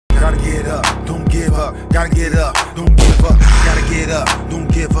Gotta get up, don't give up. Gotta get up, don't give up. Gotta get up,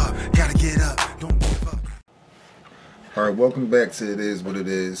 don't give up. Gotta get up, don't give up. Alright, welcome back to It Is What It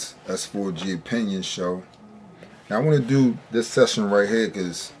Is, S4G Opinion Show. Now I want to do this session right here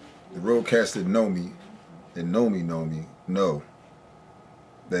because the real cats that know me know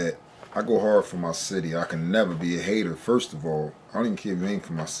that I go hard for my city. I can never be a hater. First of all, I don't even care if you ain't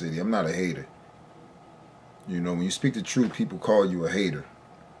for my city. I'm not a hater. You know, when you speak the truth, people call you a hater.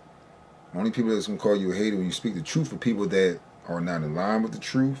 Only people that's going to call you a hater when you speak the truth are people that are not in line with the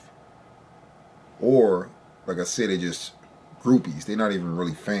truth, or, like I said, they're just groupies. They're not even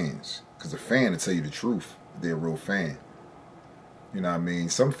really fans. Because a fan will tell you the truth. They're a real fan. You know what I mean?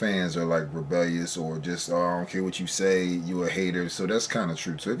 Some fans are like rebellious or just, oh, I don't care what you say, you a hater. So that's kind of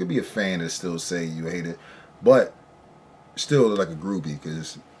true. So it could be a fan that still say you a hater, but still like a groupie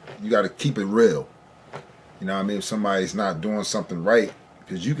because you got to keep it real. You know what I mean? If somebody's not doing something right,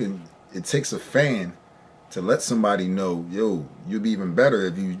 because it takes a fan to let somebody know, yo, you'll be even better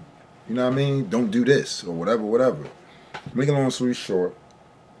if you know what I mean? Don't do this or whatever. Make a long story short,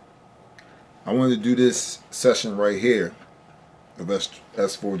 I wanted to do this session right here of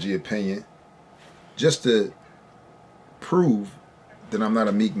S4G Opinion just to prove that I'm not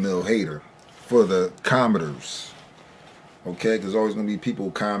a Meek Mill hater for the commenters. Okay? Because there's always going to be people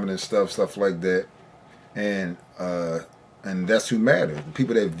commenting stuff like that. And that's who matter. The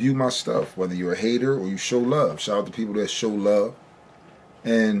people that view my stuff, whether you're a hater or you show love. Shout out to people that show love.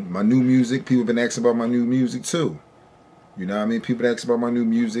 And my new music, people have been asking about my new music too. You know what I mean? People ask about my new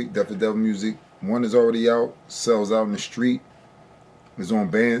music, Deaf the Devil music. One is already out, sells out in the street. It's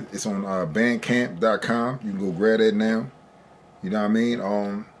on bandcamp.com. You can go grab that now. You know what I mean?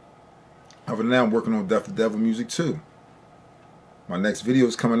 Other than that, I'm working on Deaf the Devil music too. My next video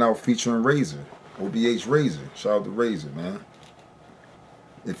is coming out featuring Razor, OBH Razor. Shout out to Razor, man.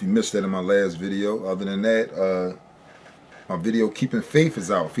 If you missed that in my last video. Other than that, my video Keeping Faith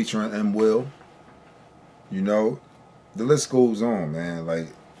is out featuring M. Will. You know, the list goes on, man.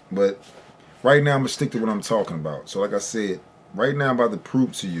 But right now I'm gonna stick to what I'm talking about. So like I said, right now I'm about to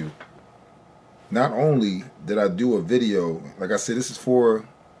prove to you, not only did I do a video, like I said, this is for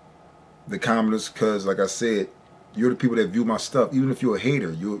the commenters, because like I said, you're the people that view my stuff. Even if you're a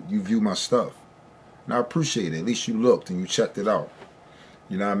hater, you view my stuff. And I appreciate it. At least you looked and you checked it out.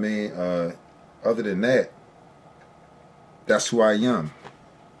 You know what I mean? Other than that, that's who I am.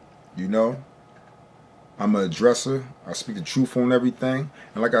 You know? I'm an addresser. I speak the truth on everything.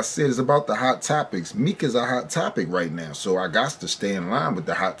 And like I said, it's about the hot topics. Meek is a hot topic right now. So I got to stay in line with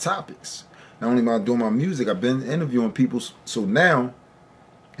the hot topics. Not only am I doing my music, I've been interviewing people. So now,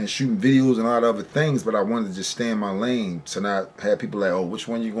 and shooting videos and all the other things, but I wanted to just stay in my lane to not have people like, oh, which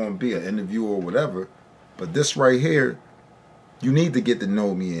one you going to be, an interviewer or whatever. But this right here, you need to get to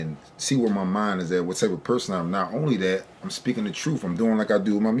know me and see where my mind is at, what type of person I'm. Not only that, I'm speaking the truth. I'm doing like I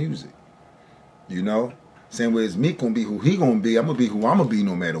do with my music. You know? Same way as Meek gonna be who he gonna be, I'm gonna be who I'm gonna be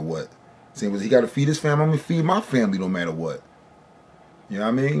no matter what. Same way as he gotta feed his family, I'm gonna feed my family no matter what. You know what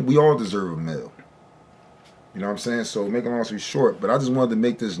I mean? We all deserve a meal. You know what I'm saying? So make a long story short, but I just wanted to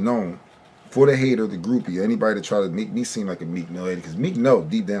make this known for the hater, the groupie, anybody to try to make me seem like a Meek Mill hater, because Meek know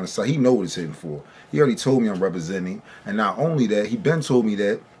deep down inside, he know what he's hitting for. He already told me I'm representing, and not only that, he been told me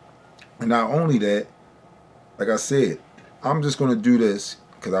that, and not only that, like I said, I'm just gonna do this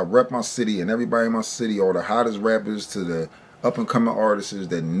because I rep my city, and everybody in my city, all the hottest rappers to the up-and-coming artists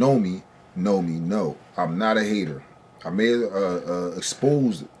that know me. I'm not a hater. I may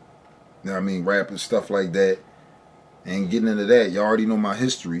expose, you know what I mean, rappers, stuff like that. And getting into that, you already know my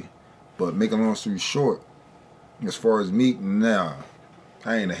history. But making a long story short, as far as Meek, nah,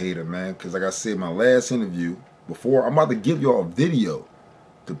 I ain't a hater, man. Because like I said, my last interview, before, I'm about to give y'all a video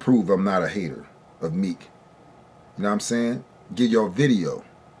to prove I'm not a hater of Meek. You know what I'm saying? Give y'all a video.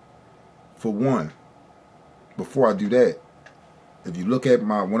 For one, before I do that, if you look at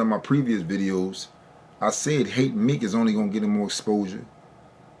one of my previous videos, I said hating Meek is only going to get him more exposure.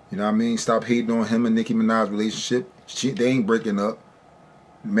 You know what I mean? Stop hating on him and Nicki Minaj's relationship. They ain't breaking up.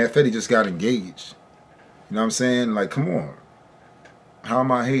 Matter of fact, they just got engaged. You know what I'm saying? Like, come on. How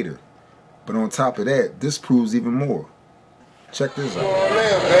am I a hater? But on top of that, this proves even more. Check this out.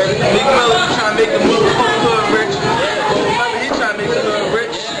 Meek Mill trying to make the move from hood rich. Remember, he trying to make the hood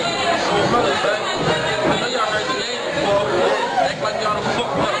rich. I know y'all heard the name before. Act like y'all done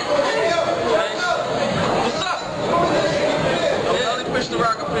fucked up. What's up? Only push the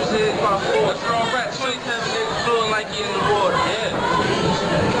rock, I push the head by four. That's all right. 27 niggas feeling like you in the water. Yeah.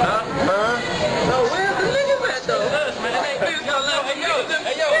 Huh? No, where's the niggas at though? Man, it ain't niggas.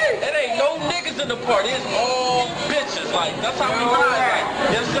 Hey, yo, it ain't no niggas in the party. It's all bitches. like, that's how we ride, like,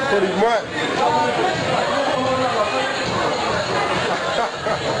 you know what I'm saying? Pretty much.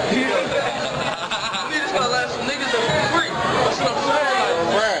 We just gotta let some niggas that be free. That's what I'm saying,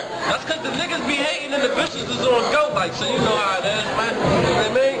 like, Right. that's cause the niggas be hating and the bitches is on go, like, so you know how it is, man. You know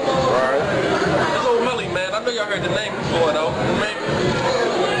what I mean? Right. It's old Melly, man. I know y'all heard the name before, though. You know what I mean?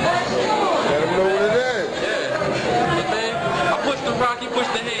 Let them know what it is. Yeah. You know what I mean? I push the rock, he push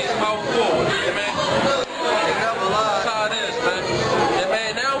the heads, power forward. You know what I mean? That's how it is, man. Yeah,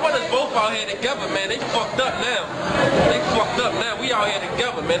 man. Now what is both out here together, man? They fucked up now. They fucked up now. We out here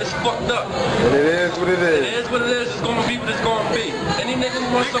together, man. It's fucked up. But it is what it It is. is what it is. It's gonna be what it's gonna be. Any niggas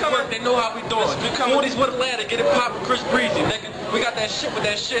who want some work, they know how we doing. 40s with a ladder, get it poppin', Chris Breezy, nigga. We got that shit with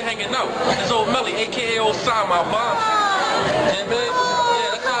that shit hanging out. It's old Melly, aka old Sama, bomb. Yeah, man.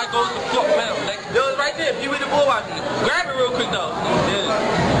 Yeah, that's how it goes to fuck now, nigga. Yo, it's right there. Iiwiiop watching it. Grab it real quick though. Yeah.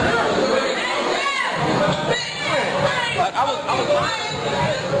 Like, I was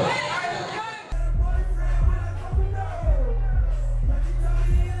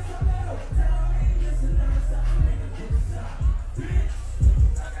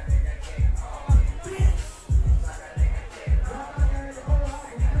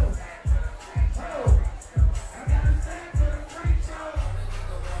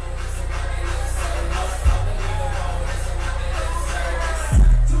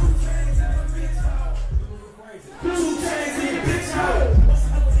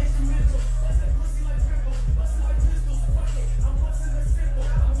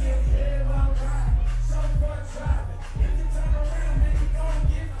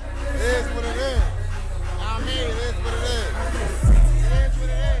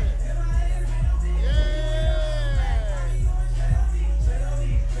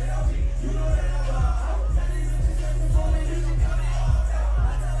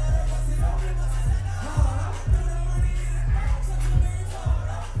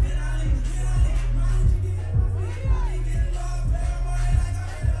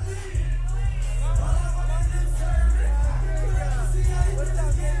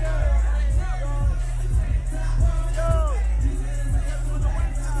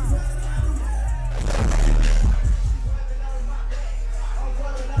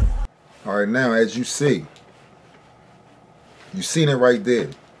All right, now, as you see, you seen it right there.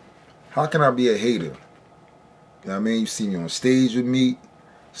 How can I be a hater? You know what I mean? You see me on stage with me,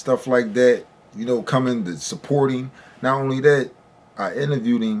 stuff like that, you know, coming to supporting. Not only that, I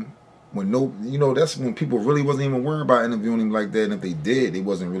interviewed him when that's when people really wasn't even worried about interviewing him like that. And if they did, they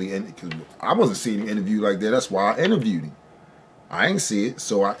wasn't really, because I wasn't seeing him interviewed like that. That's why I interviewed him. I ain't see it,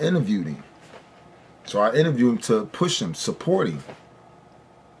 so I interviewed him. So I interviewed him to push him, support him.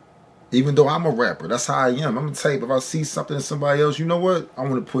 Even though I'm a rapper, that's how I am. I'm the type, if I see something in somebody else, you know what? I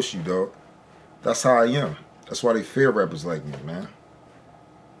want to push you, dog. That's how I am. That's why they fear rappers like me, man.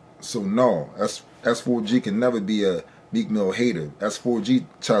 So no, S4G can never be a Meek Mill hater. S4G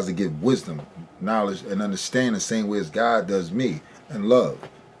tries to give wisdom, knowledge, and understanding the same way as God does me, and love.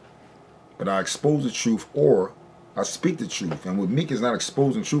 But I expose the truth, or I speak the truth. And with Meek is not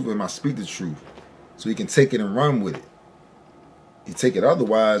exposing truth, but I speak the truth. So he can take it and run with it. You take it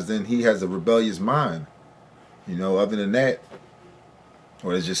otherwise, then he has a rebellious mind. You know, other than that,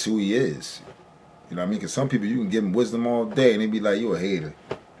 or it's just who he is. You know what I mean? Because some people, you can give them wisdom all day and they be like, you're a hater.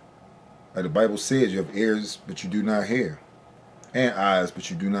 Like the Bible says, you have ears, but you do not hear. And eyes, but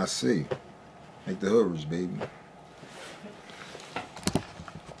you do not see. Make the hood rich, baby.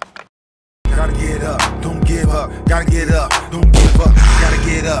 Gotta get up, don't give up. Gotta get up, don't give up. Gotta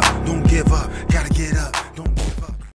get up, don't give up. Gotta get up.